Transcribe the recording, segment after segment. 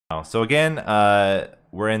So again,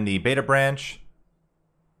 we're in the beta branch,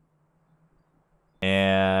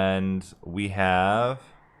 and we have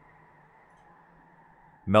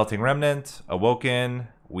Melting Remnant, Awoken,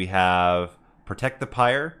 we have Protect the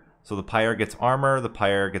Pyre, so the Pyre gets armor, the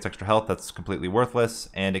Pyre gets extra health that's completely worthless,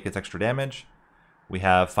 and it gets extra damage. We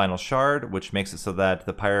have Final Shard, which makes it so that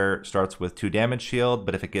the Pyre starts with 2 damage shield,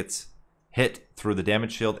 but if it gets hit through the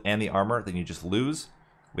damage shield and the armor, then you just lose.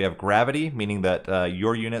 We have Gravity, meaning that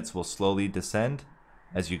your units will slowly descend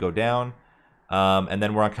as you go down. And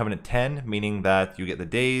then we're on Covenant 10, meaning that you get the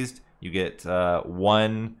Dazed, you get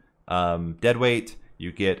 1 dead weight,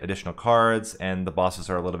 you get additional cards, and the bosses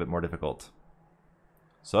are a little bit more difficult.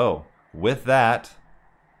 So, with that,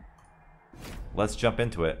 let's jump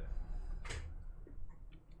into it.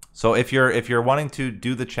 So if you're wanting to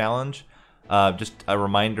do the challenge, just a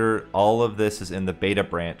reminder, all of this is in the beta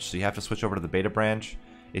branch, so you have to switch over to the beta branch.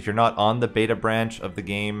 If you're not on the beta branch of the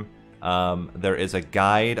game, there is a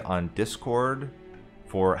guide on Discord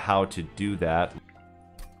for how to do that.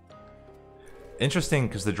 Interesting,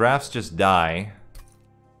 because the drafts just die.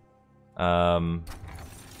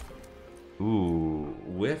 Ooh,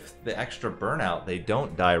 with the extra burnout, they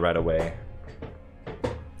don't die right away.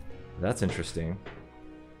 That's interesting.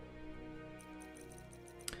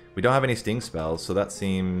 We don't have any sting spells, so that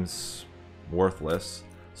seems worthless.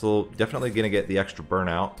 So definitely going to get the extra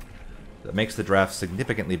burnout. That makes the draft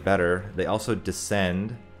significantly better. They also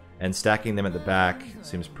descend, and stacking them at the back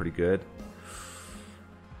seems pretty good.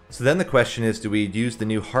 So then the question is, do we use the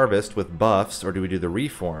new harvest with buffs, or do we do the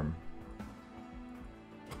reform?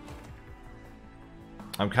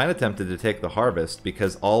 I'm kind of tempted to take the harvest,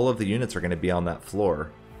 because all of the units are going to be on that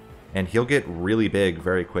floor. And he'll get really big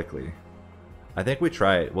very quickly. I think we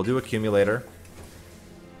try it. We'll do accumulator.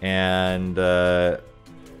 And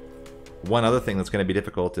one other thing that's going to be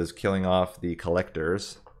difficult is killing off the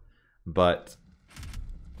collectors. But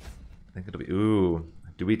I think it'll be... Ooh,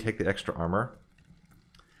 do we take the extra armor?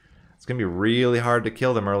 It's going to be really hard to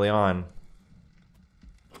kill them early on.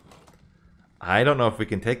 I don't know if we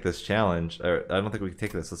can take this challenge. Or, I don't think we can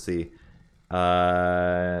take this. Let's see.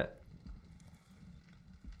 How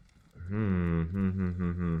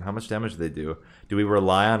much damage do they do? Do we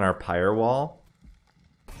rely on our pyre wall?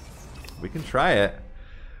 We can try it.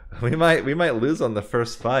 We might lose on the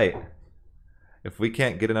first fight if we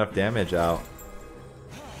can't get enough damage out.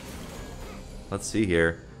 Let's see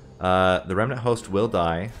here. The remnant host will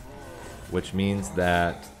die, which means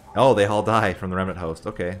that... Oh, they all die from the remnant host.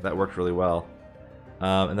 Okay, that worked really well.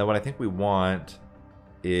 And then what I think we want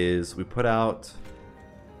is we put out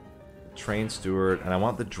Train Steward, and I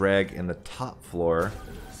want the drag in the top floor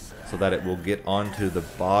so that it will get onto the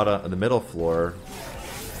bottom, the middle floor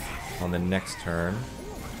on the next turn.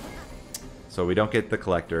 So we don't get the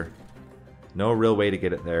collector. No real way to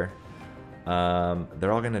get it there.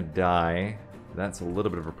 They're all gonna die. That's a little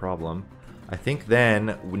bit of a problem. I think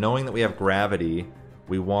then, knowing that we have gravity,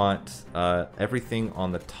 we want everything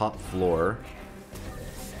on the top floor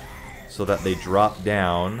so that they drop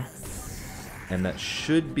down. And that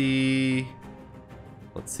should be...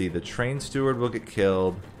 Let's see, the Train Steward will get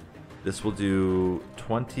killed. This will do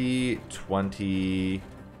 20, 20,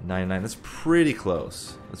 99. That's pretty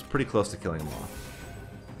close. That's pretty close to killing them off.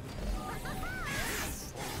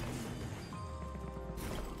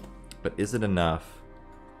 But is it enough?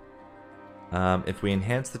 If we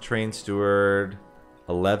enhance the Train Steward,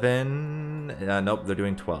 11... nope, they're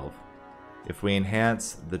doing 12. If we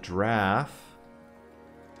enhance the draft,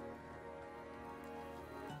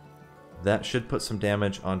 that should put some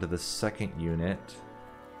damage onto the second unit.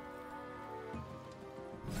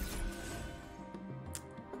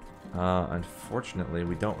 Unfortunately,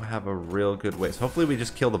 we don't have a real good way. So hopefully we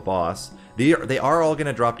just kill the boss. They are all going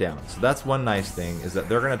to drop down. So that's one nice thing, is that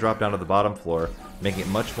they're going to drop down to the bottom floor, making it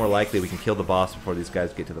much more likely we can kill the boss before these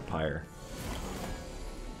guys get to the pyre.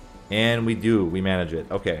 And we do. We manage it.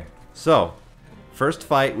 Okay. So, first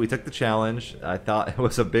fight, we took the challenge. I thought it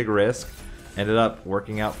was a big risk. Ended up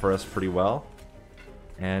working out for us pretty well.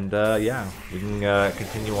 And yeah, we can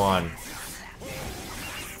continue on.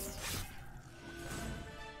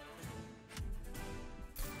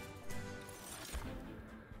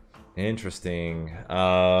 Interesting.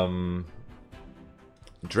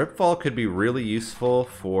 Dripfall could be really useful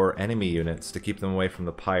for enemy units to keep them away from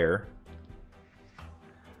the pyre.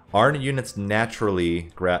 Our units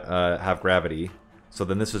naturally have gravity, so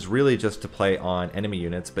then this is really just to play on enemy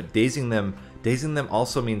units, but dazing them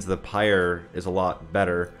also means the pyre is a lot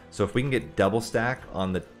better. So if we can get double stack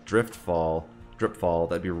on the dripfall,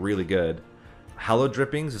 that'd be really good. Hallowed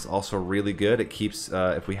drippings is also really good. It keeps,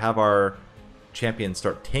 if we have our champions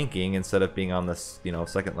start tanking instead of being on this, you know,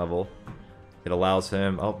 second level. It allows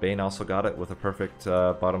him... Oh, Bane also got it with a perfect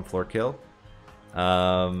bottom floor kill.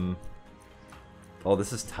 Oh,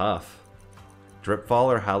 this is tough. Dripfall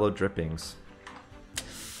or Hallowed Drippings? I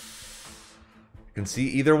can see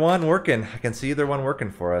either one working. I can see either one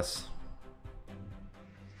working for us.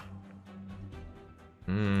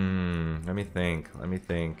 Let me think. Let me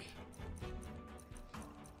think.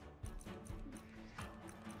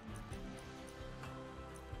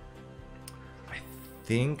 I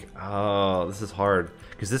think... Oh, this is hard.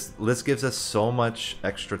 Because this gives us so much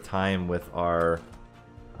extra time with our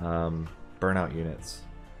burnout units.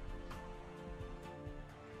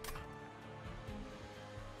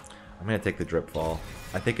 I'm going to take the Dripfall.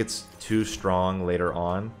 I think it's too strong later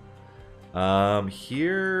on.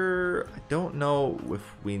 Here, I don't know if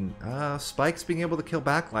we... Spikes being able to kill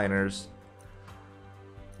backliners.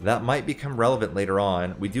 That might become relevant later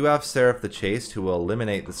on. We do have Seraph the Chaste who will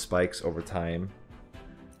eliminate the spikes over time.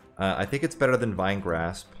 I think it's better than Vine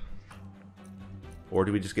Grasp. Or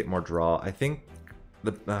do we just get more draw? I think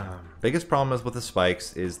the biggest problem is with the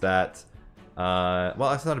spikes is that...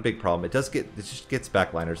 well, that's not a big problem. It just gets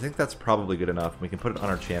backliners. I think that's probably good enough. We can put it on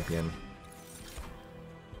our champion.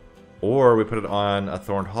 Or we put it on a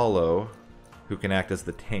Thorned Hollow, who can act as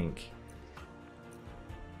the tank.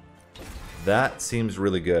 That seems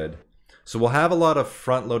really good. So we'll have a lot of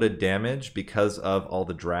front-loaded damage because of all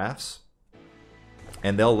the drafts.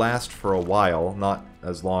 And they'll last for a while, not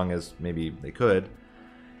as long as maybe they could.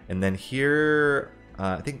 And then here,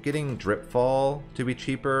 I think getting Dripfall to be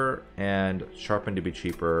cheaper and Sharpen to be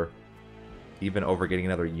cheaper, even over getting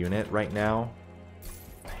another unit right now,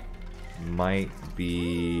 might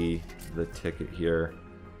be the ticket here.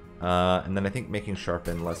 And then I think making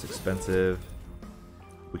Sharpen less expensive.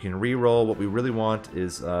 We can re-roll. What we really want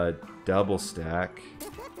is a double stack.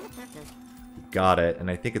 Got it. And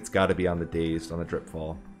I think it's got to be on the Dazed, on the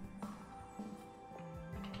Dripfall.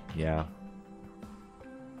 Yeah.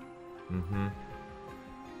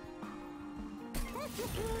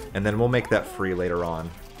 And then we'll make that free later on.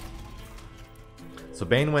 So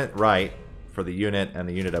Bane went right for the unit and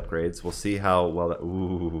the unit upgrades. We'll see how well that...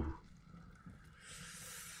 Ooh.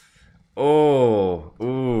 Oh.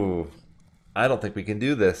 Ooh. I don't think we can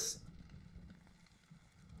do this.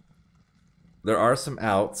 There are some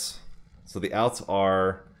outs. So the outs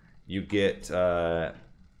are... You get...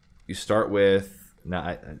 you start with...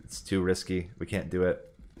 Nah, it's too risky. We can't do it.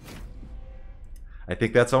 I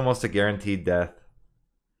think that's almost a guaranteed death.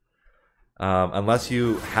 Unless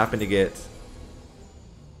you happen to get...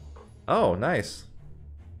 Oh, nice.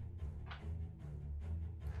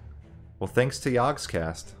 Well, thanks to Yogg's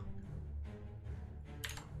cast.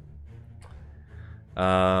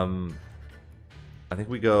 I think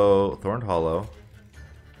we go Thorned Hollow.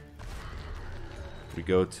 We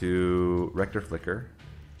go to Rector Flicker.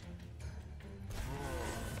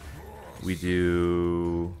 We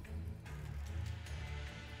do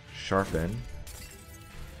Sharpen.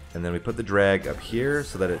 And then we put the drag up here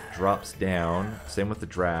so that it drops down. Same with the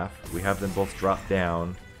draft. We have them both drop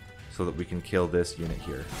down so that we can kill this unit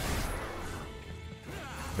here.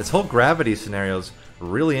 This whole gravity scenario is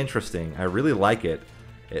really interesting. I really like it.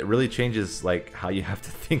 It really changes like how you have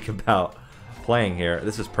to think about playing here.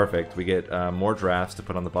 This is perfect. We get more drafts to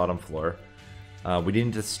put on the bottom floor. We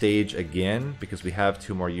need to stage again because we have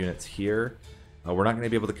 2 more units here. We're not going to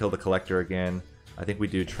be able to kill the Collector again. I think we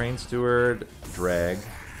do Train Steward, Drag.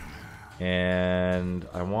 And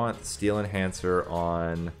I want Steel Enhancer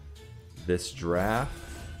on this draft.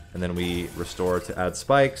 And then we restore to add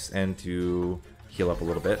spikes and to heal up a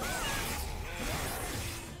little bit.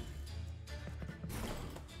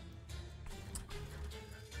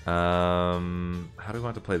 How do we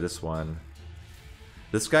want to play this one?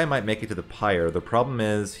 This guy might make it to the Pyre. The problem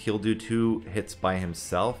is he'll do 2 hits by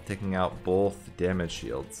himself, taking out both damage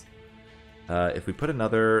shields. If we put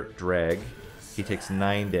another drag, he takes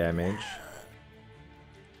 9 damage.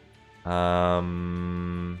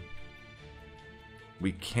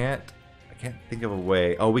 We can't... I can't think of a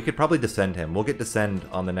way. Oh, we could probably Descend him. We'll get Descend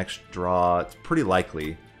on the next draw. It's pretty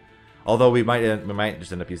likely. Although we might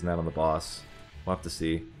just end up using that on the boss. We'll have to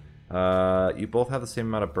see. You both have the same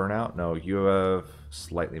amount of burnout? No, you have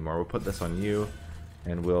slightly more. We'll put this on you,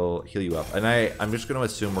 and we'll heal you up. And I'm just going to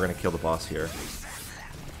assume we're going to kill the boss here.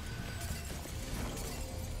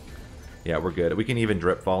 Yeah, we're good. We can even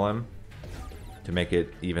Dripfall him to make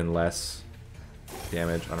it even less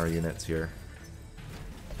damage on our units here.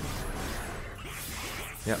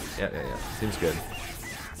 Yeah. Seems good.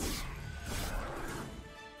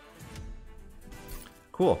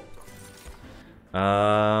 Cool.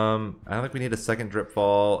 I don't think we need a second drip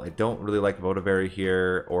fall. I don't really like Votavary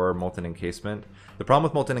here or Molten Encasement. The problem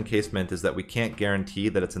with Molten Encasement is that we can't guarantee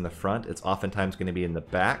that it's in the front. It's oftentimes going to be in the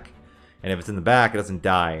back. And if it's in the back, it doesn't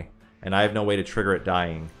die. And I have no way to trigger it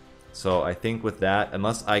dying. So I think with that,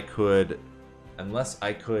 unless I could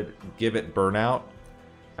give it burnout,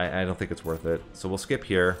 I don't think it's worth it. So we'll skip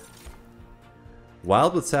here.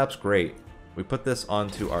 Wild with Sap's great. We put this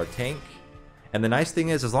onto our tank. And the nice thing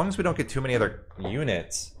is, as long as we don't get too many other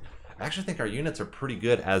units, I actually think our units are pretty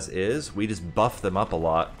good as is. We just buff them up a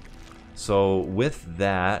lot. So with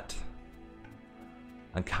that,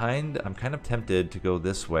 I'm kind of tempted to go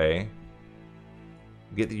this way.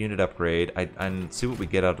 Get the unit upgrade and see what we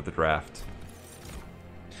get out of the draft.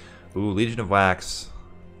 Ooh, Legion of Wax.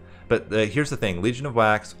 But here's the thing, Legion of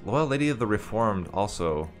Wax, Loyal Lady of the Reformed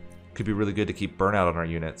also could be really good to keep burnout on our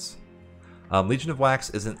units. Legion of Wax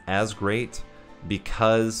isn't as great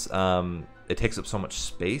because it takes up so much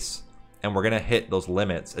space, and we're going to hit those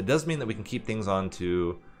limits. It does mean that we can keep things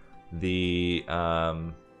onto the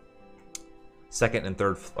second and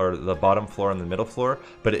third, or the bottom floor and the middle floor,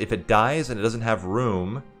 but if it dies and it doesn't have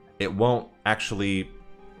room, it won't actually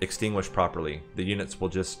extinguish properly. The units will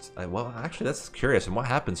just, well, actually that's curious. And what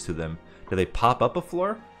happens to them? Do they pop up a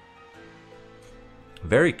floor?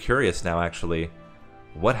 Very curious now, actually.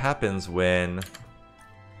 What happens when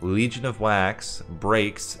Legion of Wax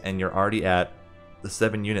breaks and you're already at the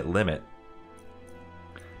 7-unit limit?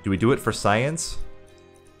 Do we do it for science?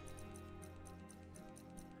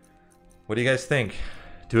 What do you guys think?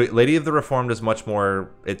 Lady of the Reformed is much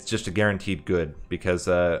more, it's just a guaranteed good, because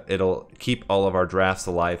it'll keep all of our drafts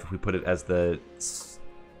alive if we put it as the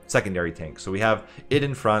secondary tank. So we have it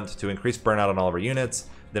in front to increase burnout on all of our units,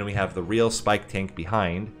 then we have the real spike tank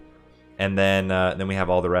behind, and then we have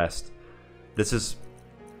all the rest. This is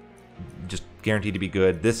just guaranteed to be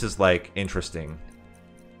good. This is like interesting.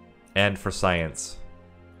 And for science.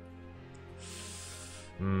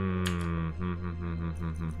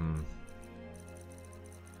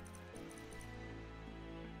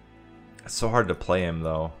 It's so hard to play him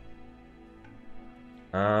though.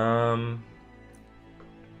 Yeah,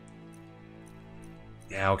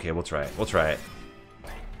 okay, we'll try it. We'll try it.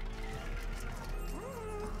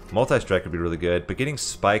 Multi-strike would be really good, but getting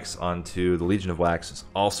spikes onto the Legion of Wax is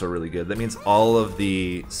also really good. That means all of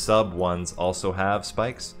the sub ones also have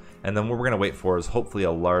spikes, and then what we're going to wait for is hopefully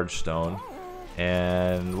a large stone,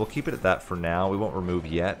 and we'll keep it at that for now. We won't remove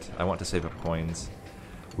yet. I want to save up coins.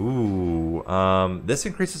 Ooh, this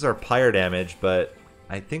increases our pyre damage, but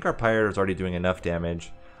I think our pyre is already doing enough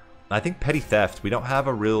damage. I think petty theft, we don't have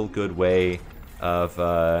a real good way of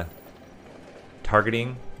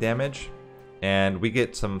targeting damage. And we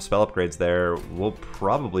get some spell upgrades there. We'll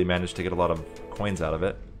probably manage to get a lot of coins out of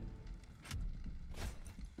it.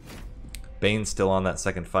 Bane's still on that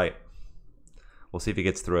second fight. We'll see if he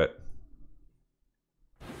gets through it.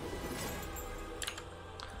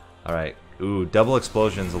 Alright. Ooh, double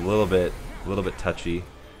explosion's a little bit touchy.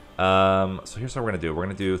 So here's what we're gonna do. We're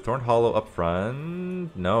gonna do Thorn Hollow up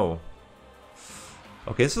front. No.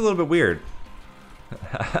 Okay, this is a little bit weird.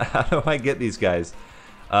 How do I get these guys?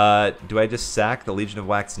 Do I just sack the Legion of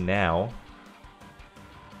Wax now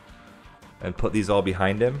and put these all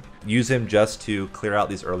behind him? Use him just to clear out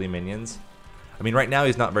these early minions? I mean, right now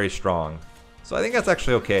he's not very strong, so I think that's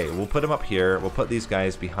actually okay. We'll put him up here. We'll put these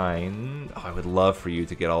guys behind. Oh, I would love for you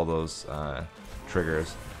to get all those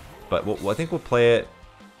triggers, but I think we'll play it.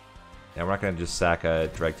 Yeah, we're not going to just sack a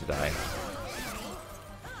Dreg to die.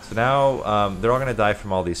 So now they're all going to die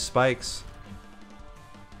from all these spikes.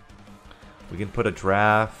 We can put a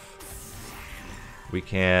draft. We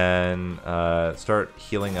can start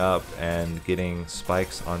healing up and getting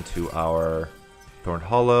spikes onto our Thorn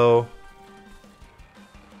Hollow.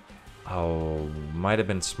 Oh, might have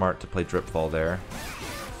been smart to play Dripfall there.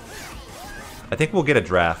 I think we'll get a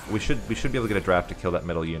draft. We should be able to get a draft to kill that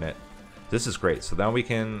middle unit. This is great. So now we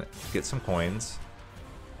can get some coins.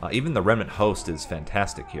 Even the Remnant Host is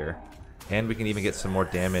fantastic here. And we can even get some more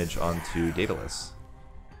damage onto Daedalus.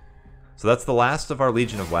 So that's the last of our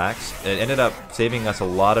Legion of Wax. It ended up saving us a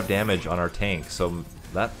lot of damage on our tank, so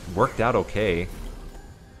that worked out okay.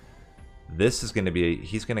 This is going to be,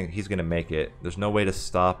 he's going to make it. There's no way to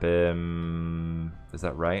stop him. Is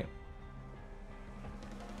that right?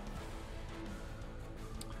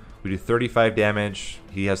 We do 35 damage.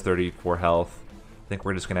 He has 34 health. I think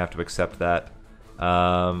we're just going to have to accept that.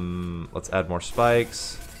 Let's add more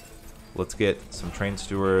spikes. Let's get some Train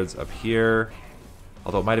Stewards up here.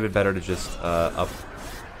 Although it might have been better to just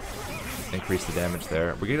increase the damage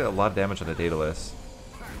there. We're getting a lot of damage on the Daedalus.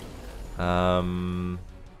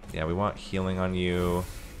 Yeah, we want healing on you.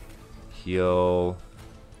 heal,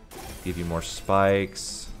 give you more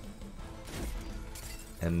spikes,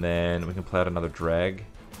 and then we can play out another drag.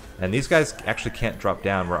 And these guys actually can't drop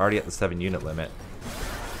down. We're already at the 7 unit limit.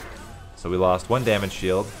 So we lost 1 damage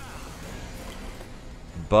shield.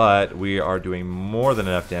 But we are doing more than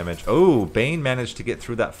enough damage. Oh, Bane managed to get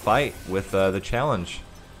through that fight with the challenge.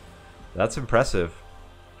 That's impressive.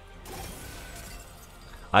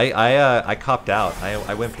 I copped out.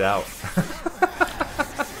 I wimped out.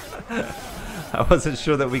 I wasn't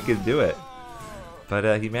sure that we could do it.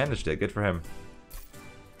 But he managed it. Good for him.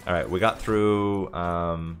 Alright, we got through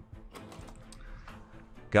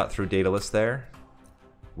Daedalus there.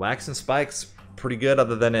 Wax and Spike's pretty good,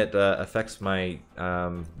 other than it affects my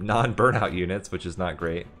non-burnout units, which is not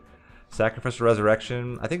great. Sacrificial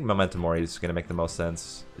Resurrection, I think Memento Mori is going to make the most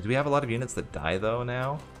sense. Do we have a lot of units that die though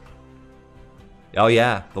now? Oh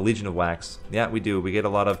yeah, the Legion of Wax. Yeah, we do. We get a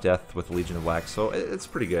lot of death with the Legion of Wax, so it's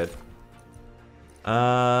pretty good.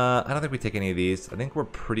 I don't think we take any of these. I think we're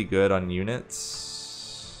pretty good on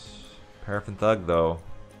units. Paraffin Thug though.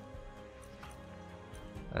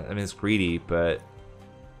 I mean, it's greedy, but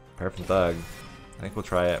Paraffin Thug. I think we'll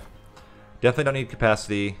try it. Definitely don't need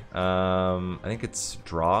capacity. I think it's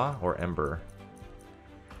Draw or Ember.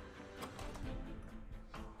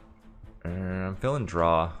 I'm feeling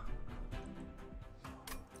Draw.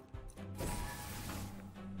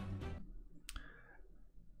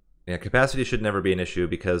 Yeah, capacity should never be an issue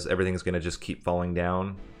because everything's going to just keep falling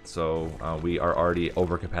down. So we are already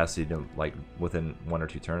over capacity to, like, within 1 or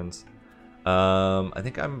 2 turns. I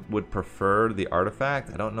think I would prefer the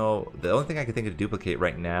artifact. I don't know. The only thing I could think of to duplicate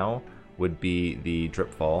right now would be the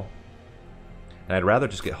drip fall. And I'd rather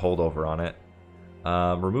just get holdover on it.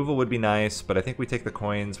 Removal would be nice, but I think we take the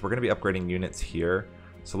coins. We're going to be upgrading units here.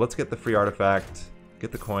 So let's get the free artifact,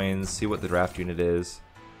 get the coins, see what the draft unit is.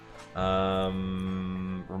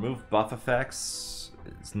 Remove buff effects.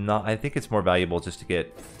 It's not. I think it's more valuable just to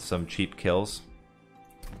get some cheap kills.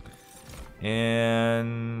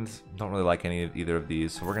 And don't really like any of either of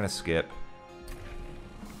these, so we're gonna skip.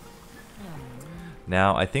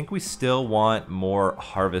 Now I think we still want more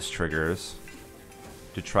harvest triggers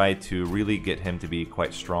to try to really get him to be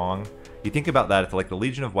quite strong. You think about that, if like the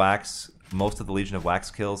Legion of Wax, most of the Legion of Wax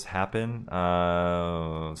kills happen.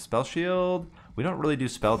 Spell shield, we don't really do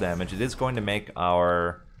spell damage. It is going to make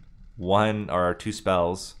our 1 or our 2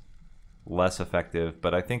 spells less effective,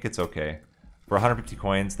 but I think it's okay. For 150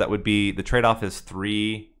 coins, that would be, the trade-off is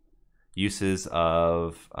 3 uses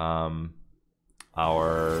of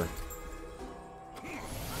our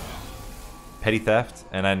Petty Theft,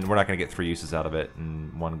 and then we're not going to get 3 uses out of it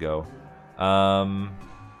in one go. How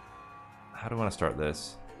do I want to start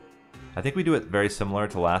this? I think we do it very similar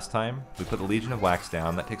to last time. We put the Legion of Wax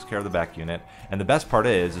down, that takes care of the back unit, and the best part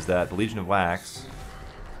is that the Legion of Wax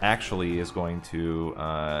actually is going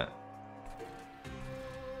to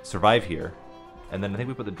survive here. And then I think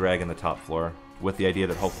we put the drag in the top floor with the idea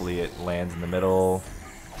that hopefully it lands in the middle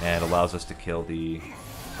and allows us to kill the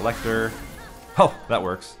collector. Oh, that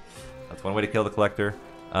works. That's one way to kill the collector.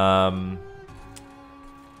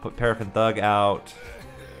 Put Paraffin Thug out.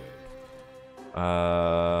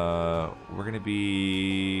 We're going to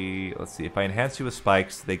be... Let's see. If I enhance you with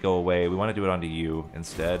spikes, they go away. We want to do it onto you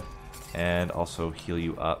instead. And also heal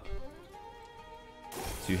you up.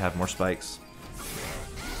 So you have more spikes.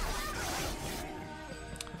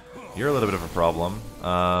 You're a little bit of a problem.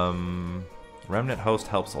 Remnant Host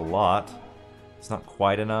helps a lot. It's not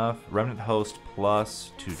quite enough. Remnant Host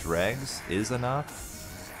plus 2 dregs is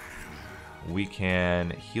enough. We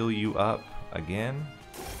can heal you up again.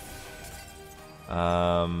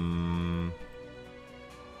 I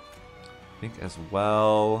think as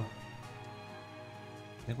well...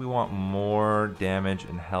 I think we want more damage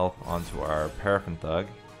and health onto our Paraffin Thug.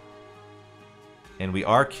 And we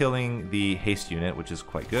are killing the haste unit, which is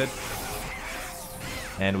quite good.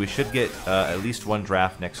 And we should get at least 1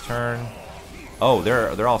 draft next turn. Oh,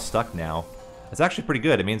 they're all stuck now. That's actually pretty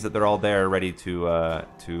good. It means that they're all there, ready to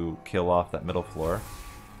kill off that middle floor.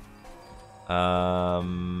 I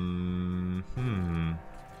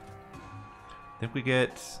think we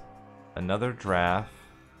get another draft.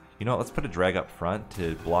 You know what? Let's put a drag up front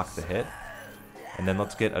to block the hit, and then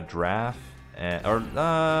let's get a draft.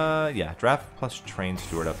 Yeah, draft plus train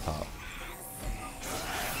steward up top.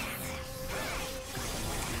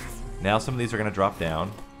 Now some of these are going to drop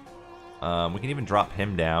down. We can even drop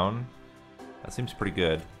him down. That seems pretty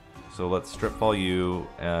good. So let's strip fall you,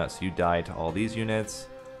 so you die to all these units.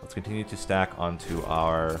 Let's continue to stack onto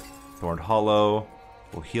our Thorned Hollow.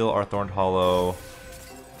 We'll heal our Thorned Hollow.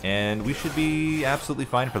 And we should be absolutely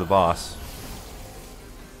fine for the boss.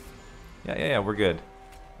 Yeah, we're good.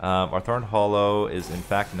 Our Thorn Hollow is in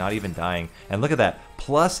fact not even dying. And look at that,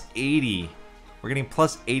 plus 80. We're getting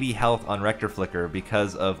plus 80 health on Rector Flicker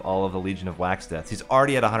because of all of the Legion of Wax deaths. He's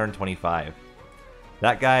already at 125.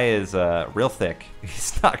 That guy is real thick.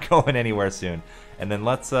 He's not going anywhere soon. And then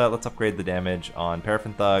let's upgrade the damage on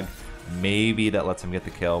Paraffin Thug. Maybe that lets him get the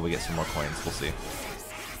kill. We get some more coins. We'll see.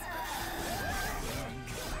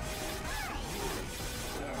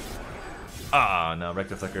 Ah, no,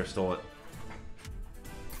 Rector Flicker stole it.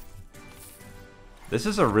 This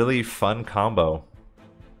is a really fun combo.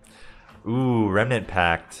 Ooh, Remnant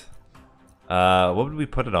Pact. What would we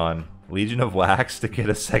put it on? Legion of Wax to get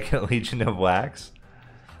a second Legion of Wax?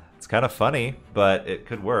 It's kind of funny, but it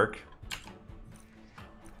could work.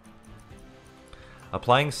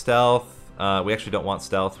 Applying Stealth. We actually don't want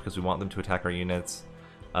Stealth because we want them to attack our units.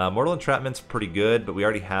 Mortal Entrapment's pretty good, but we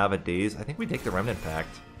already have a Daze. I think we take the Remnant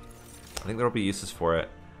Pact. I think there will be uses for it.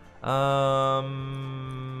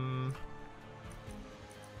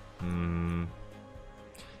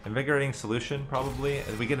 Invigorating Solution, probably.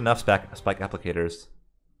 We get enough spike applicators.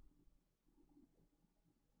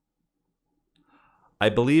 I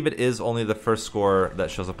believe it is only the first score that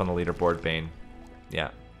shows up on the leaderboard, Bane.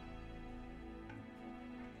 Yeah.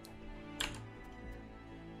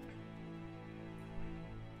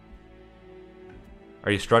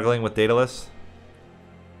 Are you struggling with Daedalus?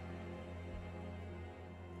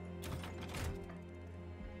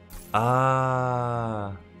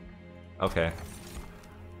 Ah. Okay.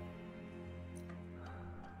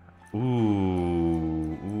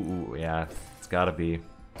 Ooh, yeah, it's gotta be.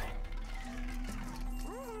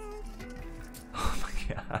 Oh my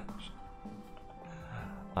gosh.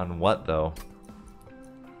 On what though?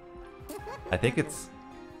 I think that's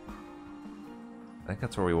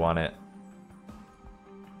where we want it.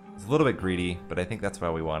 It's a little bit greedy, but I think that's why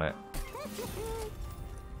we want it.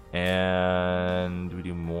 And do we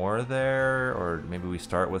do more there? Or maybe we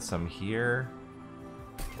start with some here?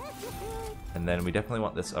 And then we definitely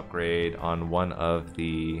want this upgrade on one of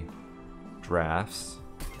the drafts.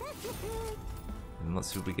 And let's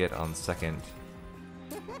see what we get on second.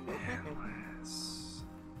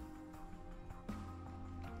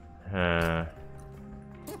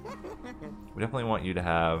 We definitely want you to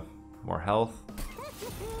have more health.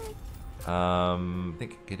 I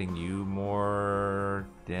think getting you more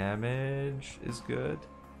damage is good.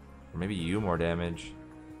 Or maybe you more damage.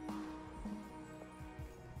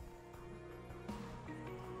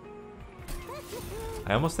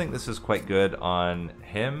 I almost think this is quite good on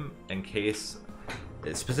him in case,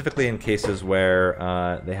 specifically in cases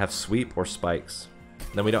where they have sweep or spikes.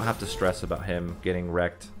 Then we don't have to stress about him getting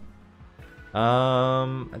wrecked.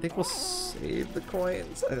 I think we'll save the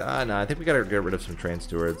coins. No, I think we gotta get rid of some train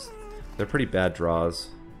stewards. They're pretty bad draws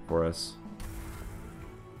for us.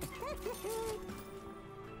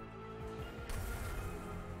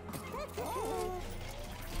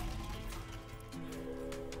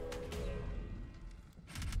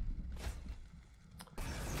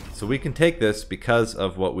 So we can take this because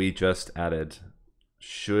of what we just added.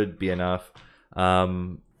 Should be enough.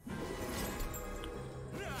 And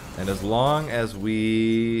as long as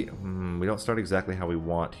we don't start exactly how we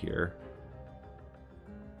want here.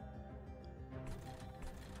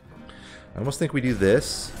 I almost think we do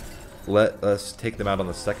this. Let us take them out on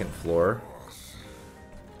the second floor.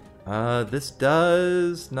 This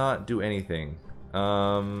does not do anything.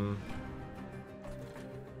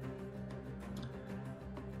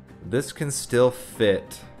 This can still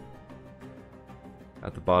fit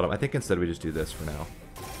at the bottom. I think instead we just do this for now.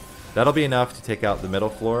 That'll be enough to take out the middle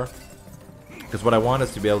floor. Because what I want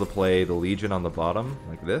is to be able to play the Legion on the bottom,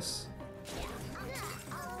 like this.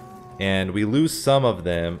 And we lose some of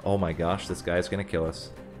them. Oh my gosh, this guy's gonna kill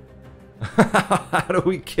us. How do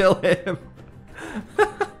we kill him?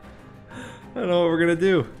 I don't know what we're gonna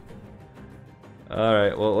do.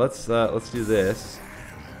 Alright, well let's do this.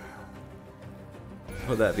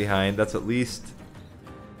 Put that behind. That's at least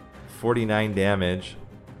 49 damage.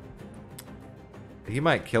 He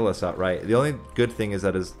might kill us outright. The only good thing is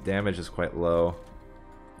that his damage is quite low.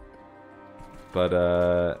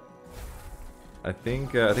 But I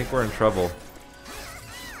think we're in trouble.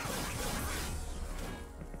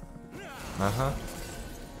 I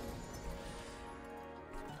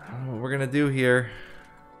don't know what we're gonna do here.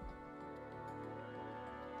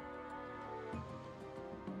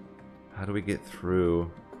 How do we get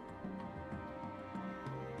through?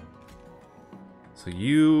 So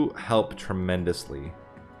you help tremendously.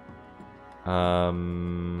 Are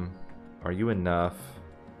you enough?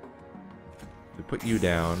 We put you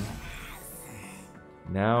down.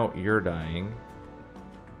 Now you're dying.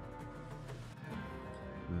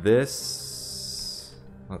 This...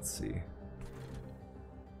 Let's see.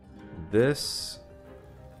 This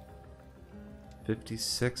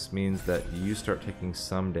 56 means that you start taking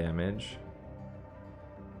some damage.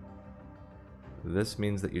 This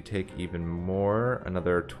means that you take even more,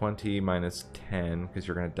 another 20 minus 10, because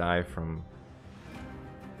you're going to die from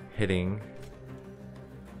hitting.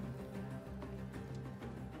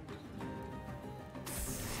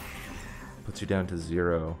 Puts you down to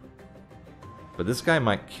 0. But this guy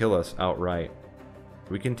might kill us outright.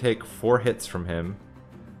 We can take 4 hits from him.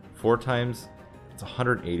 4 times, it's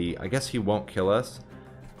 180. I guess he won't kill us,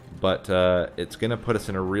 but it's going to put us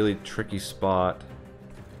in a really tricky spot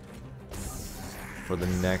for the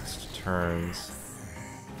next turns.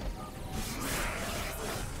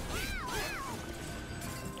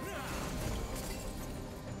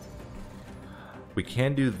 We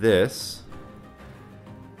can do this,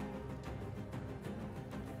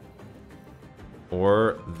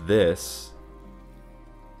 or this.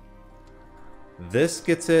 This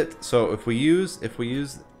gets it. So if we use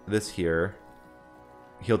this here,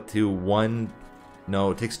 he'll do 1.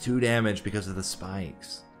 No, it takes 2 damage because of the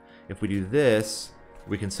spikes. If we do this,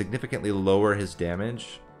 we can significantly lower his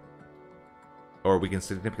damage, or we can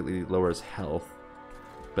significantly lower his health,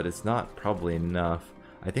 but it's not probably enough.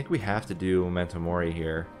 I think we have to do Memento Mori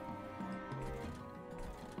here,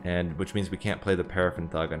 and which means we can't play the Paraffin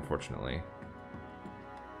Thug, unfortunately.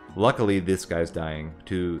 Luckily, this guy's dying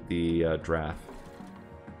to the draft.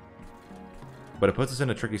 But it puts us in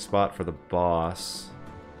a tricky spot for the boss.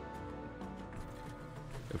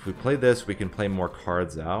 If we play this, we can play more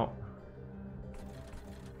cards out.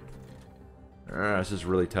 This is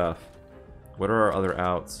really tough. What are our other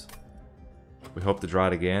outs? We hope to draw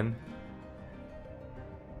it again.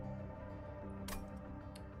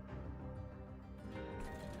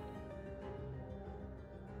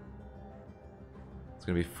 It's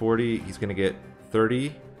going to be 40. He's going to get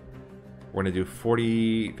 30. We're going to do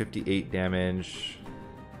 40, 58 damage.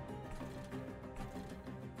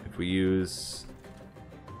 If we use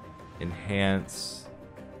Enhance,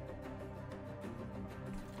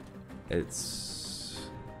 it's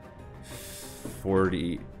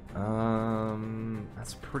 40.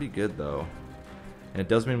 That's pretty good though. And it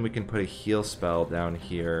does mean we can put a heal spell down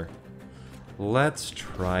here. Let's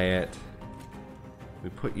try it. We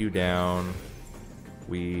put you down.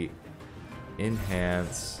 We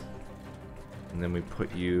enhance. And then we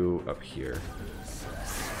put you up here.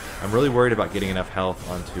 I'm really worried about getting enough health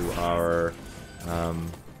onto our...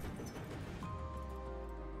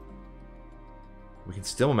 we can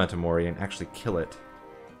still Memento Mori and actually kill it.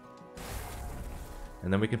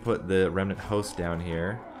 And then we can put the Remnant Host down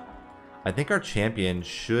here. I think our champion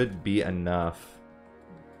should be enough.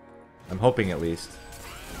 I'm hoping at least.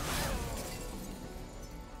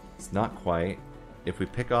 It's not quite. If we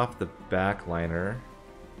pick off the backliner...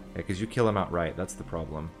 because you kill him outright, that's the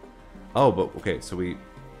problem. Oh, but okay, so we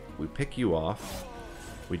pick you off.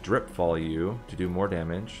 We drip fall you to do more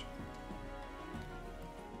damage.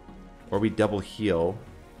 Or we double heal.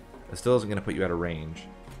 It still isn't going to put you out of range.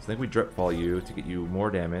 So I think we drip fall you to get you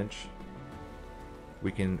more damage.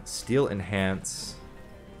 We can steal enhance.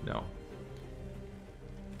 No.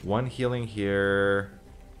 1 healing here.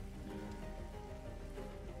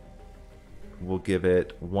 We'll give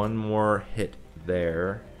it 1 more hit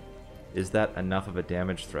there. Is that enough of a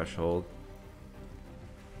damage threshold?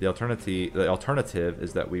 The alternative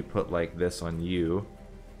is that we put like this on you.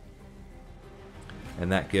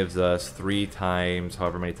 And that gives us 3 times,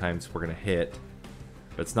 however many times we're going to hit.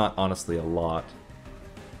 But it's not honestly a lot.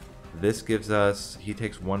 This gives us, he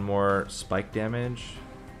takes 1 more spike damage.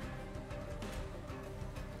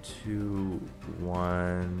 2,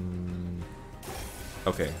 1.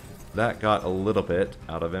 Okay, that got a little bit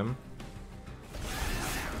out of him.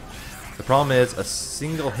 The problem is a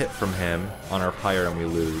single hit from him on our pyre and we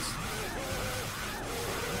lose.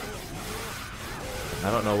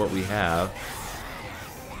 I don't know what we have.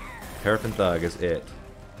 Paraffin Thug is it.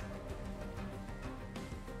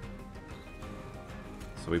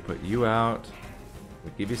 So we put you out.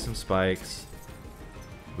 We give you some spikes.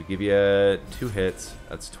 We give you 2 hits.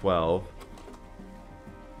 That's 12.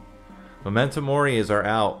 Memento Mori is our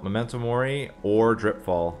out. Memento Mori or Drip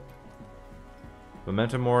Fall.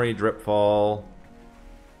 Memento Mori, Drip Fall.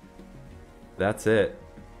 That's it.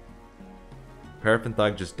 Paraffin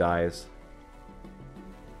Thug just dies.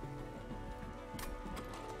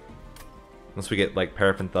 Unless we get like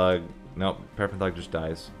Paraffin Thug. Nope, Paraffin Thug just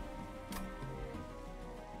dies.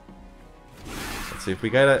 Let's see if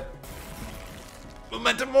we get it.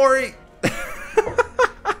 Memento Mori!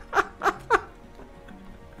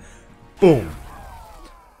 Boom!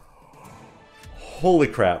 Holy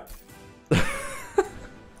crap.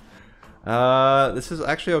 This is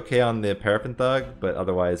actually okay on the Paraffin Thug, but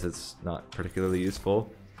otherwise it's not particularly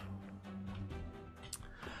useful.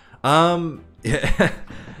 Yeah.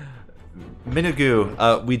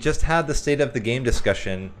 Minugu, we just had the state of the game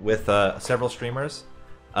discussion with several streamers.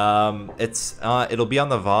 It'll be on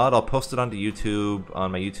the VOD. I'll post it onto YouTube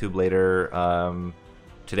on my YouTube later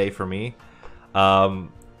today for me. I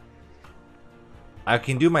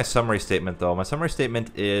can do my summary statement though. My summary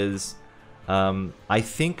statement is I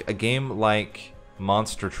think a game like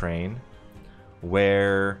Monstertrain,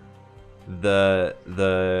 where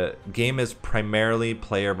the game is primarily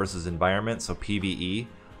player versus environment, so PvE,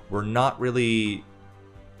 we're not really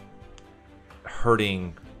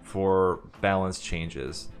hurting for balance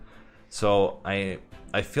changes. So I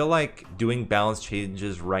feel like doing balance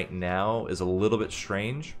changes right now is a little bit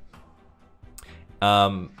strange.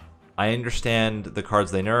 I understand the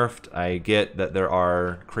cards they nerfed. I get that there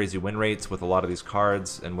are crazy win rates with a lot of these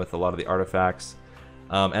cards and with a lot of the artifacts.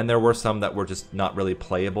 And there were some that were just not really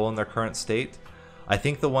playable in their current state. I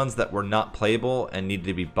think the ones that were not playable and needed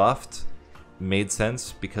to be buffed made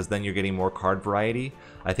sense, because then you're getting more card variety.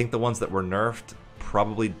 I think the ones that were nerfed,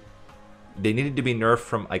 probably they needed to be nerfed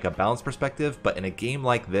from like a balance perspective, but in a game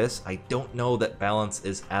like this, I don't know that balance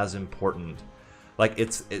is as important. Like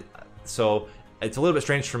so it's a little bit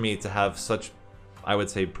strange for me to have such, I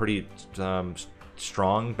would say, pretty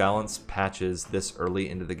strong balance patches this early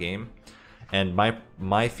into the game. And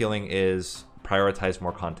my feeling is prioritize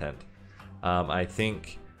more content. I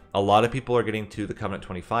think a lot of people are getting to the Covenant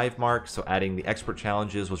 25 mark, so adding the expert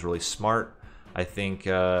challenges was really smart. I think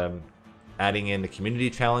adding in the community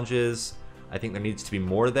challenges, I think there needs to be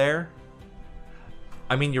more there.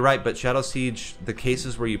 I mean, you're right, but Shadow Siege, the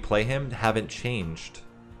cases where you play him haven't changed.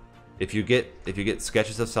 If you get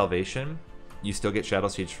Sketches of Salvation, you still get Shadow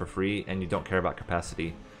Siege for free, and you don't care about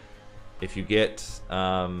capacity. If you get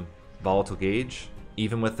Volatile Gauge,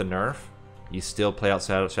 even with the nerf, you still play out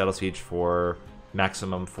Shadow Siege for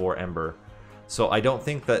maximum 4 Ember. So I don't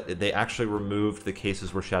think that they actually removed the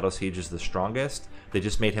cases where Shadow Siege is the strongest. They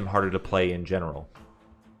just made him harder to play in general.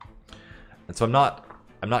 And so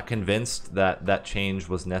I'm not convinced that that change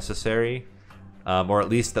was necessary, or at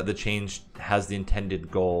least that the change has the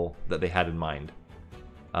intended goal that they had in mind.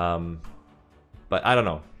 But I don't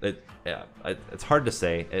know. It's hard to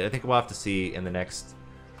say. I think we'll have to see in the next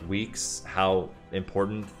weeks how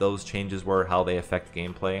important those changes were, how they affect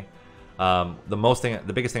gameplay.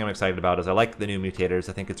 The biggest thing I'm excited about is I like the new mutators.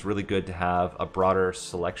 I think it's really good to have a broader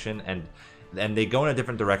selection, and they go in a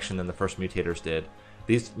different direction than the first mutators did.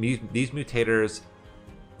 These mutators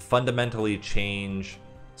fundamentally change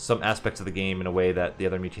some aspects of the game in a way that the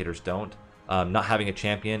other mutators don't. Not having a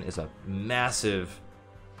champion is a massive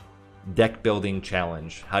deck building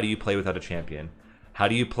challenge. How do you play without a champion? How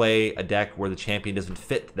do you play a deck where the champion doesn't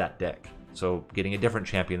fit that deck? So getting a different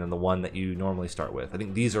champion than the one that you normally start with. I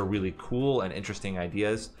think these are really cool and interesting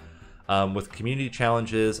ideas. With community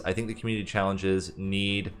challenges, I think the community challenges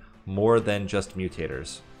need more than just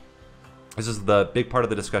mutators. This is the big part of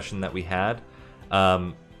the discussion that we had.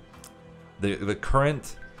 The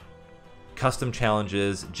current custom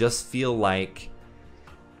challenges just feel like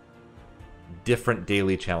different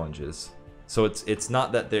daily challenges. So it's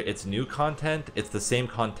not that it's new content, it's the same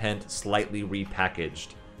content slightly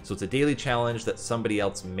repackaged. So it's a daily challenge that somebody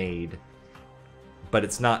else made, but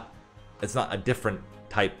it's not a different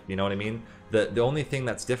type, you know what I mean? The only thing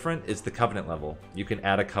that's different is the Covenant level. You can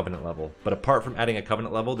add a Covenant level, but apart from adding a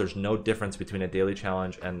Covenant level, there's no difference between a daily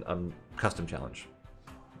challenge and a custom challenge,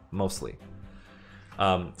 mostly.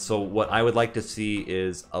 So what I would like to see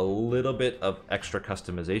is a little bit of extra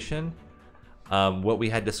customization. What we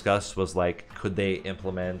had discussed was, like, could they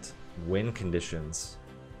implement win conditions?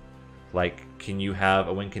 Like, can you have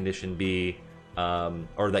a win condition be,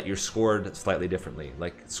 or that you're scored slightly differently?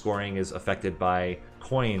 Like, scoring is affected by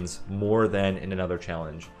coins more than in another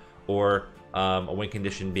challenge. Or a win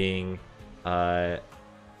condition being, yeah,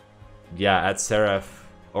 at Seraph,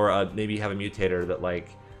 or maybe you have a mutator that, like,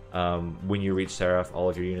 when you reach Seraph, all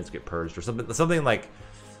of your units get purged, or something like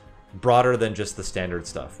broader than just the standard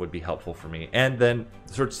stuff would be helpful for me. And then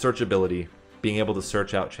searchability, being able to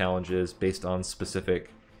search out challenges based on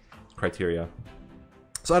specific criteria.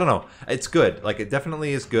 So I don't know. It's good. Like, it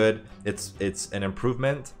definitely is good. It's an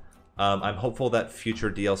improvement. I'm hopeful that future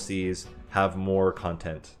DLCs have more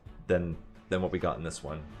content than what we got in this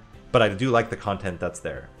one. But I do like the content that's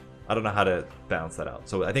there. I don't know how to balance that out.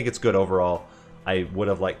 So I think it's good overall. I would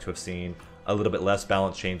have liked to have seen a little bit less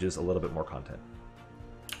balance changes, a little bit more content.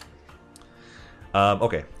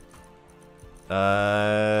 Okay.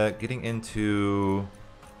 Getting into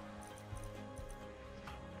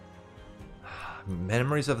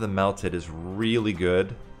Memories of the Melted is really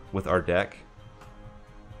good with our deck.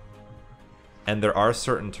 And there are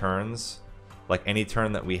certain turns, like any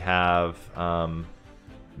turn that we have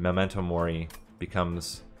Memento Mori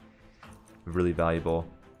becomes really valuable.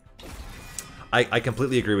 I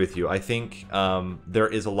completely agree with you. I think there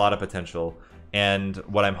is a lot of potential. And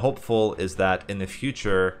what I'm hopeful is that in the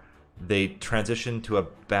future, they transition to a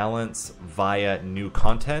balance via new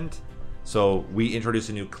content. So we introduce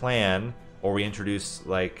a new clan, or we introduce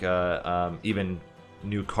like even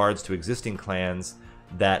new cards to existing clans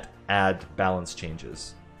that add balance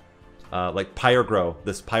changes. Like Pyrogrow,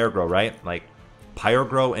 this Pyrogrow, right? Like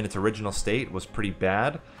Pyrogrow in its original state was pretty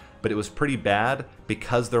bad, but it was pretty bad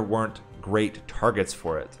because there weren't great targets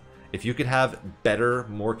for it. If you could have better,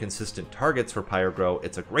 more consistent targets for Pyrogrow,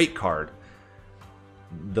 it's a great card.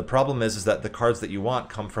 The problem is that the cards that you want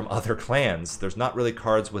come from other clans. There's not really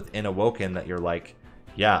cards within Awoken that you're like,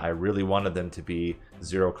 yeah, I really wanted them to be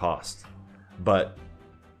 0 cost. But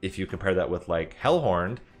if you compare that with like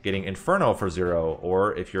Hellhorned, getting Inferno for 0,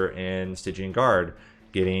 or if you're in Stygian Guard,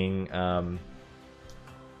 getting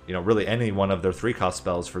you know, really any one of their 3-cost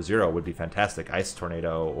spells for 0 would be fantastic. Ice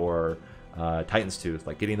Tornado or Titan's Tooth,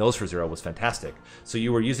 like getting those for 0 was fantastic. So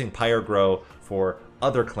you were using Pyrogrow for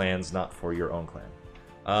other clans, not for your own clan.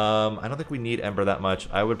 I don't think we need Ember that much.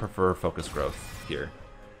 I would prefer Focus Growth here.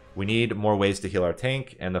 We need more ways to heal our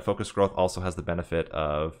tank, and the Focus Growth also has the benefit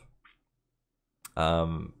of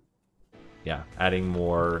yeah, adding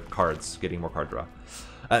more cards, getting more card draw.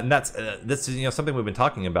 And that's this is, you know, something we've been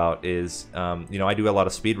talking about is you know, I do a lot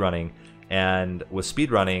of speed running, and with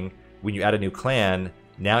speed running, when you add a new clan,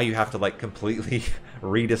 now you have to like completely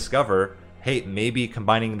rediscover, hey, maybe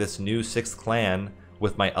combining this new 6th clan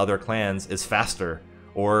with my other clans is faster,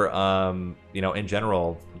 or you know, in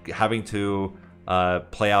general, having to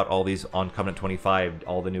play out all these on Covenant 25,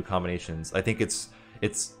 all the new combinations. I think it's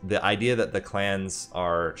the idea that the clans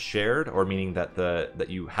are shared, or meaning that that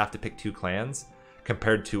you have to pick 2 clans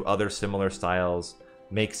compared to other similar styles,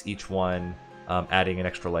 makes each one adding an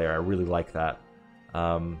extra layer. I really like that.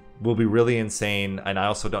 Will be really insane, and I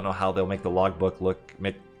also don't know how they'll make the logbook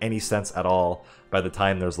make any sense at all by the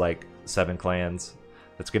time there's like 7 clans.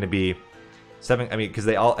 It's going to be 7. I mean, because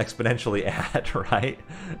they all exponentially add, right?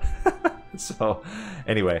 So,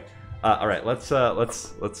 anyway. All right, let's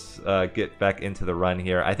get back into the run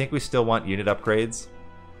here. I think we still want unit upgrades.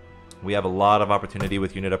 We have a lot of opportunity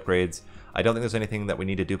with unit upgrades. I don't think there's anything that we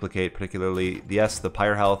need to duplicate particularly. Yes, the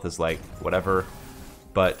Pyre health is like whatever,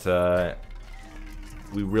 but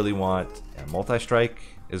we really want multi-strike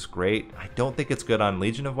is great. I don't think it's good on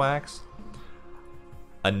Legion of Wax.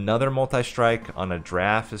 Another multi-strike on a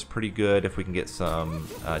draft is pretty good if we can get some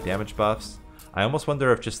damage buffs. I almost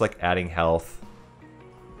wonder if just like adding health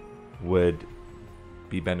would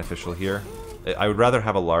be beneficial here. I would rather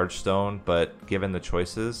have a large stone, but given the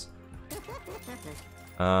choices,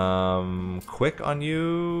 quick on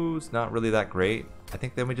you is not really that great. I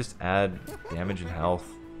think then we just add damage and health,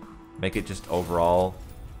 make it just overall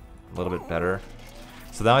a little bit better.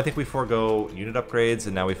 So now I think we forego unit upgrades,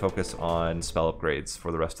 and now we focus on spell upgrades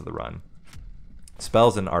for the rest of the run.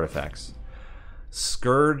 Spells and artifacts.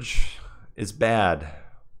 Scourge is bad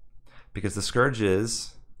because the Scourge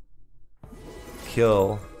is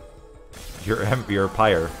kill your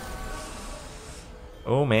Pyre.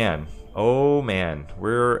 Oh man,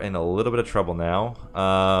 we're in a little bit of trouble now.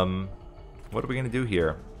 What are we gonna do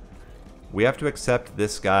here? We have to accept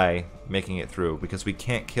this guy making it through because we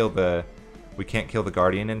can't kill the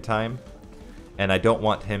Guardian in time, and I don't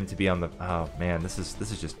want him to be on the. Oh man, this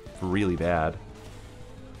is just really bad.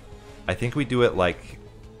 I think we do it like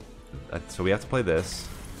so. We have to play this.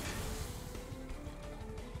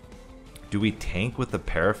 Do we tank with the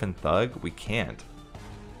Paraffin Thug? We can't.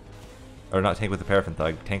 Or not tank with the Paraffin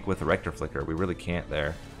Thug, tank with the Rector Flicker. We really can't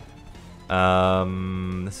there.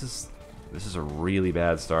 This is a really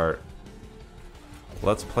bad start.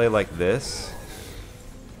 Let's play like this.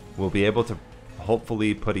 We'll be able to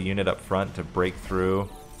hopefully put a unit up front to break through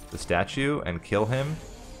the statue and kill him.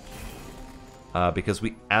 Because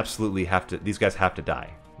we absolutely have to, these guys have to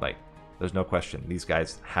die. Like, there's no question. These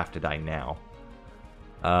guys have to die now.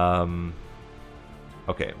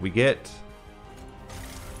 Okay, we get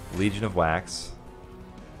Legion of Wax.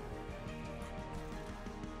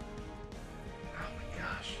 Oh my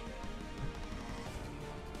gosh.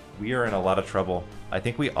 We are in a lot of trouble. I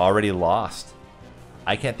think we already lost.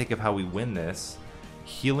 I can't think of how we win this.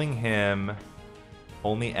 Healing him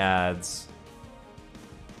only adds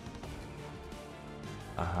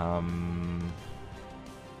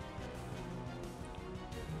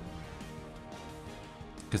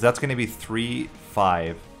because that's going to be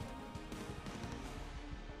 3-5.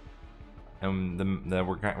 And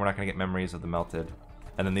we're not going to get memories of the melted.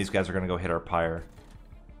 And then these guys are going to go hit our pyre.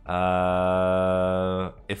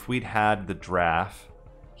 If we'd had the draft,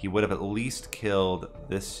 he would have at least killed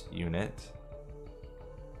this unit.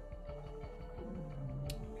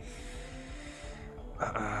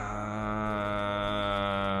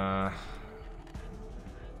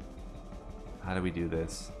 How do we do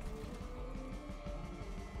this?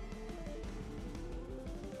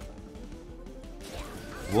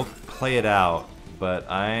 We'll play it out, but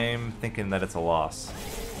I'm thinking that it's a loss.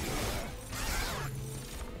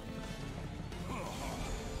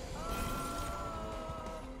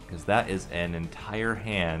 Because that is an entire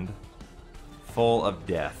hand full of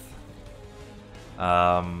death.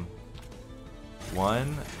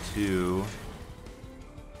 1, 2.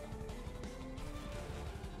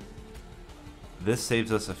 This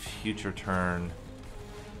saves us a future turn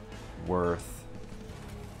worth.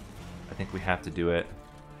 I think we have to do it.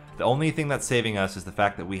 The only thing that's saving us is the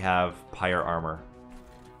fact that we have pyre armor.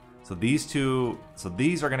 So these two,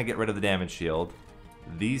 these are going to get rid of the damage shield.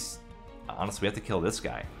 These, honestly, we have to kill this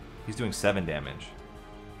guy. He's doing 7 damage.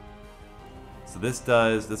 So this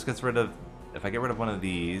gets rid of, if I get rid of one of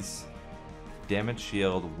these, damage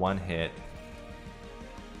shield, 1 hit.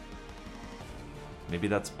 Maybe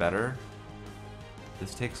that's better.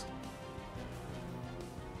 This takes,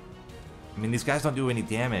 I mean, these guys don't do any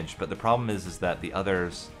damage, but the problem is that the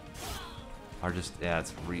others are just, yeah,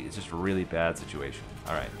 it's just a really bad situation.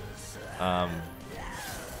 All right.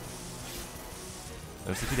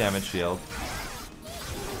 There's the 2 damage shield.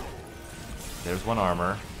 There's 1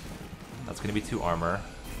 armor. That's going to be 2 armor.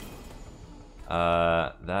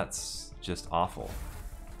 That's just awful.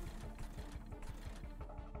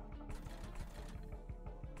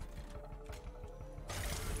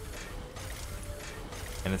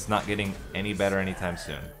 And it's not getting any better anytime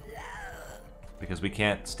soon. Because we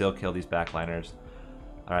can't still kill these backliners.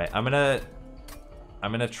 Alright, I'm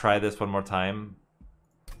gonna try this one more time.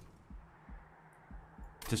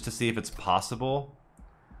 Just to see if it's possible.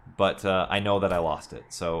 But I know that I lost it.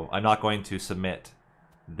 So I'm not going to submit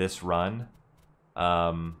this run.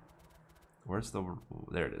 Where's the...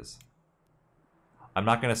 There it is. I'm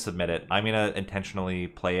not going to submit it. I'm going to intentionally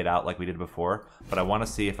play it out like we did before. But I want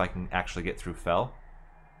to see if I can actually get through Fell.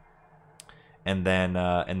 And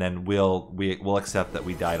then we'll accept that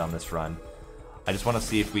we died on this run. I just want to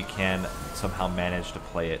see if we can somehow manage to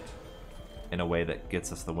play it in a way that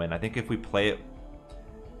gets us the win. I think if we play it,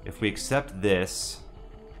 if we accept this,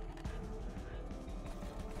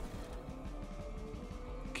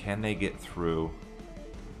 can they get through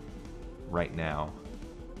right now?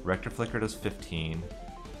 Rector Flicker does 15.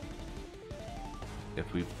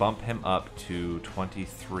 If we bump him up to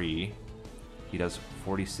 23, he does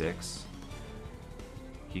 46.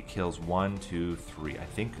 He kills 1, 2, 3. I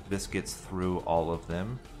think this gets through all of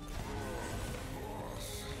them.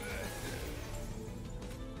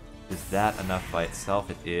 Is that enough by itself?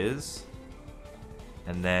 It is.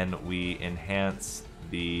 And then we enhance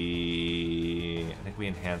the... I think we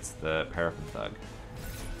enhance the Paraffin Thug.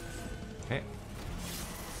 Okay.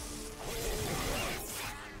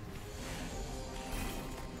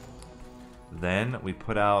 Then we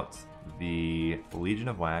put out the Legion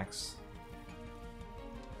of Wax.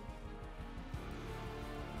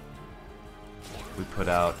 We put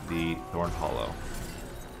out the Thorn Hollow.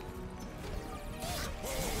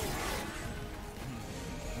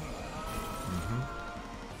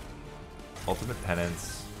 Ultimate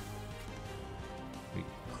Penance. We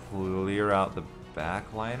clear out the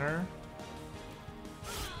backliner.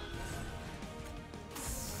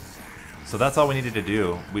 So that's all we needed to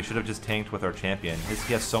do. We should have just tanked with our champion.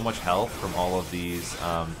 He has so much health from all of these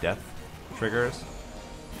death triggers.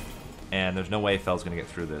 And there's no way Fell's going to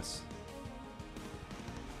get through this.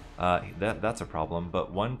 That's a problem,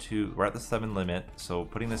 but 1, 2, we're at the 7 limit, so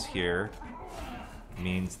putting this here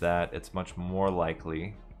means that it's much more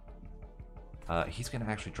likely he's going to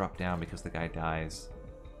actually drop down because the guy dies.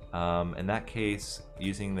 In that case,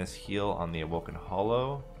 using this heal on the Awoken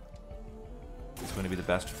Hollow is going to be the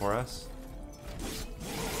best for us,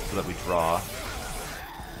 so that we draw.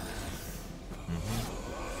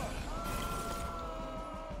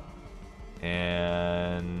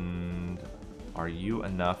 And... are you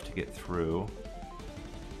enough to get through?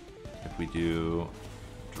 If we do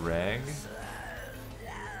drag.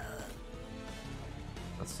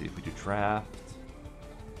 Let's see if we do draft.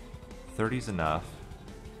 30's enough.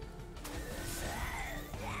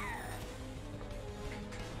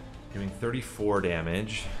 Doing 34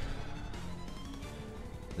 damage.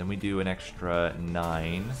 Then we do an extra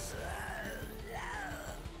 9.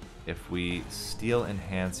 If we Steel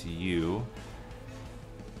Enhance you,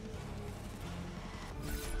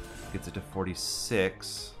 Gets it to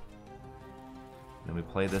 46. Then we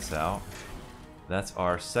play this out. That's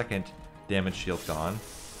our second damage shield gone.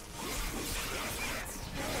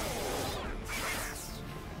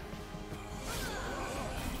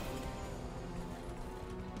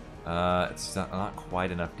 It's not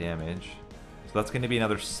quite enough damage. So that's going to be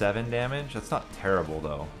another 7 damage. That's not terrible,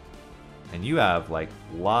 though. And you have, like,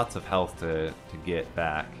 lots of health to get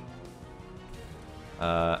back.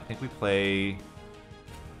 I think we play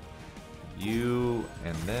you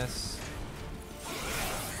and this.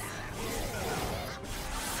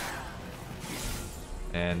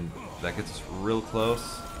 And that gets us real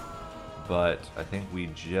close. But I think we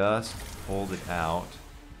just pulled it out.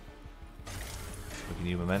 We can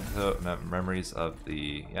use memories of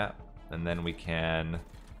the... yeah. And then we can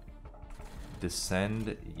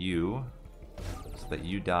descend you so that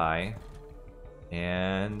you die.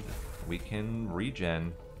 And we can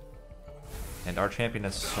regen. And our champion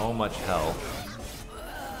has so much health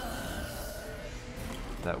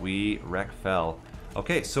that we wreck fell.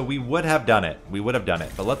 Okay, so we would have done it. We would have done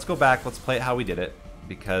it. But let's go back. Let's play it how we did it.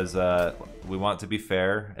 Because we want to be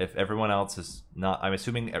fair. If everyone else is not... I'm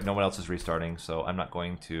assuming no one else is restarting. So I'm not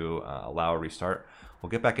going to allow a restart. We'll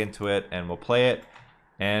get back into it and we'll play it.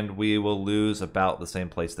 And we will lose about the same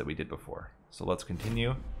place that we did before. So let's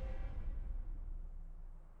continue.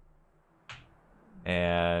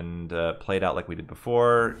 And play it out like we did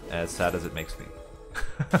before, as sad as it makes me.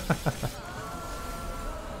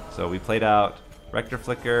 So we played out Rector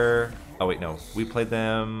Flicker. Oh wait, no. We played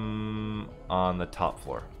them on the top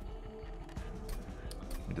floor.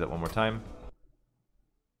 Let me do that one more time.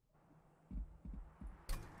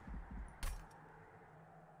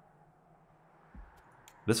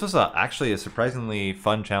 This was actually a surprisingly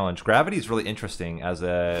fun challenge. Gravity is really interesting as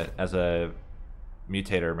a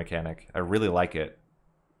mutator mechanic. I really like it.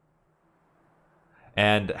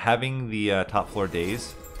 And having the top floor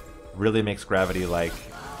daze really makes gravity like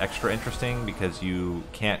extra interesting because you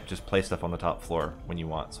can't just play stuff on the top floor when you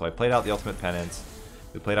want. So I played out the Ultimate Penance.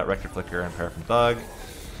 We played out Rector Flicker and Paraffin Thug.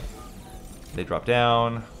 They dropped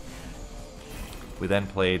down. We then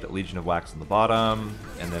played Legion of Wax on the bottom,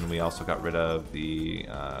 and then we also got rid of the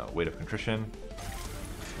Weight of Contrition,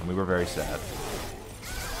 and we were very sad.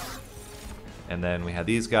 And then we had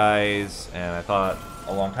these guys, and I thought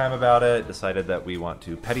a long time about it, decided that we want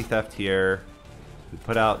to Petty Theft here. We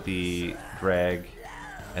put out the Dreg,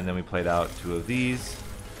 and then we played out 2 of these.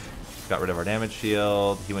 Got rid of our damage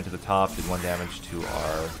shield. He went to the top, did 1 damage to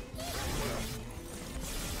our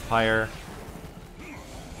Pyre.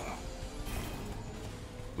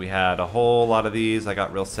 We had a whole lot of these. I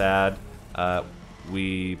got real sad.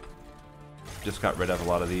 We just got rid of a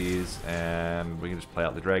lot of these, and we can just play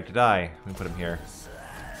out the Drag to die. We can put him here.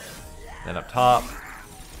 Then up top,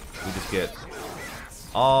 we just get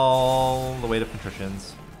all the Weight of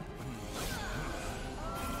Contritions.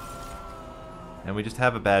 And we just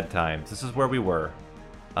have a bad time. This is where we were.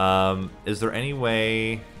 Is there any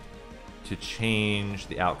way to change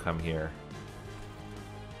the outcome here?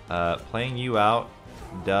 Playing you out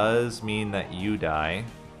does mean that you die.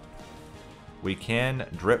 We can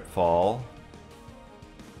drip fall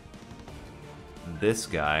this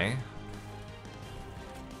guy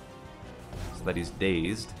so that he's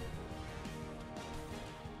dazed.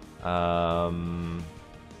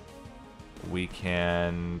 We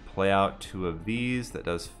can play out 2 of these. That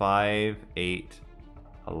does 5, 8,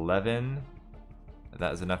 11.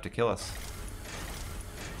 That is enough to kill us.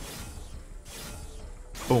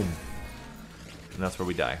 Boom. And that's where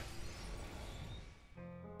we die.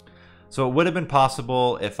 So it would have been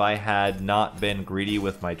possible if I had not been greedy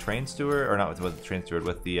with my Train Steward, or not with the Train Steward,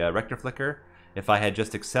 with the Rector Flicker. If I had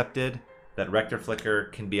just accepted that Rector Flicker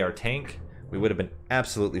can be our tank, we would have been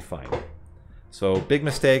absolutely fine. So big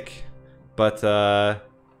mistake, but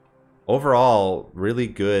overall really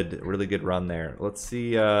good run there. Let's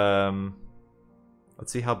see how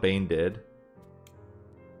Bane did.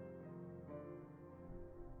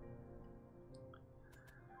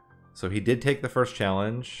 So he did take the first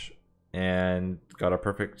challenge and got a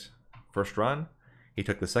perfect first run. He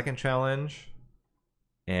took the second challenge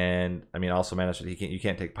and, I mean, also managed to, you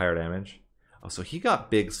can't take pyre damage. Oh, so he got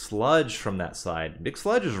Big Sludge from that side. Big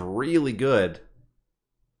Sludge is really good.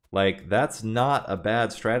 Like, that's not a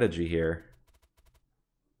bad strategy here.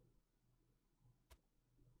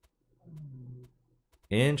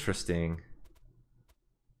 Interesting.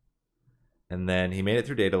 And then he made it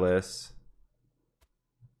through Daedalus.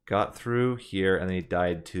 Got through here, and then he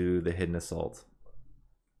died to the Hidden Assault.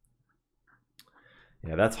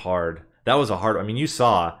 Yeah, that's hard. That was a hard... I mean, you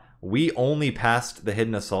saw, we only passed the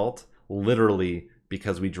Hidden Assault literally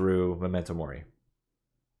because we drew Memento Mori.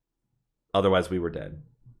 Otherwise, we were dead.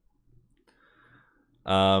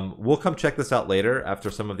 We'll come check this out later after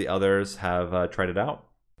some of the others have tried it out.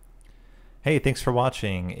 Hey, thanks for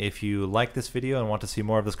watching. If you like this video and want to see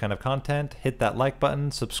more of this kind of content, hit that like button,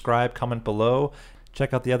 subscribe, comment below,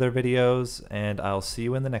 check out the other videos, and I'll see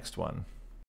you in the next one.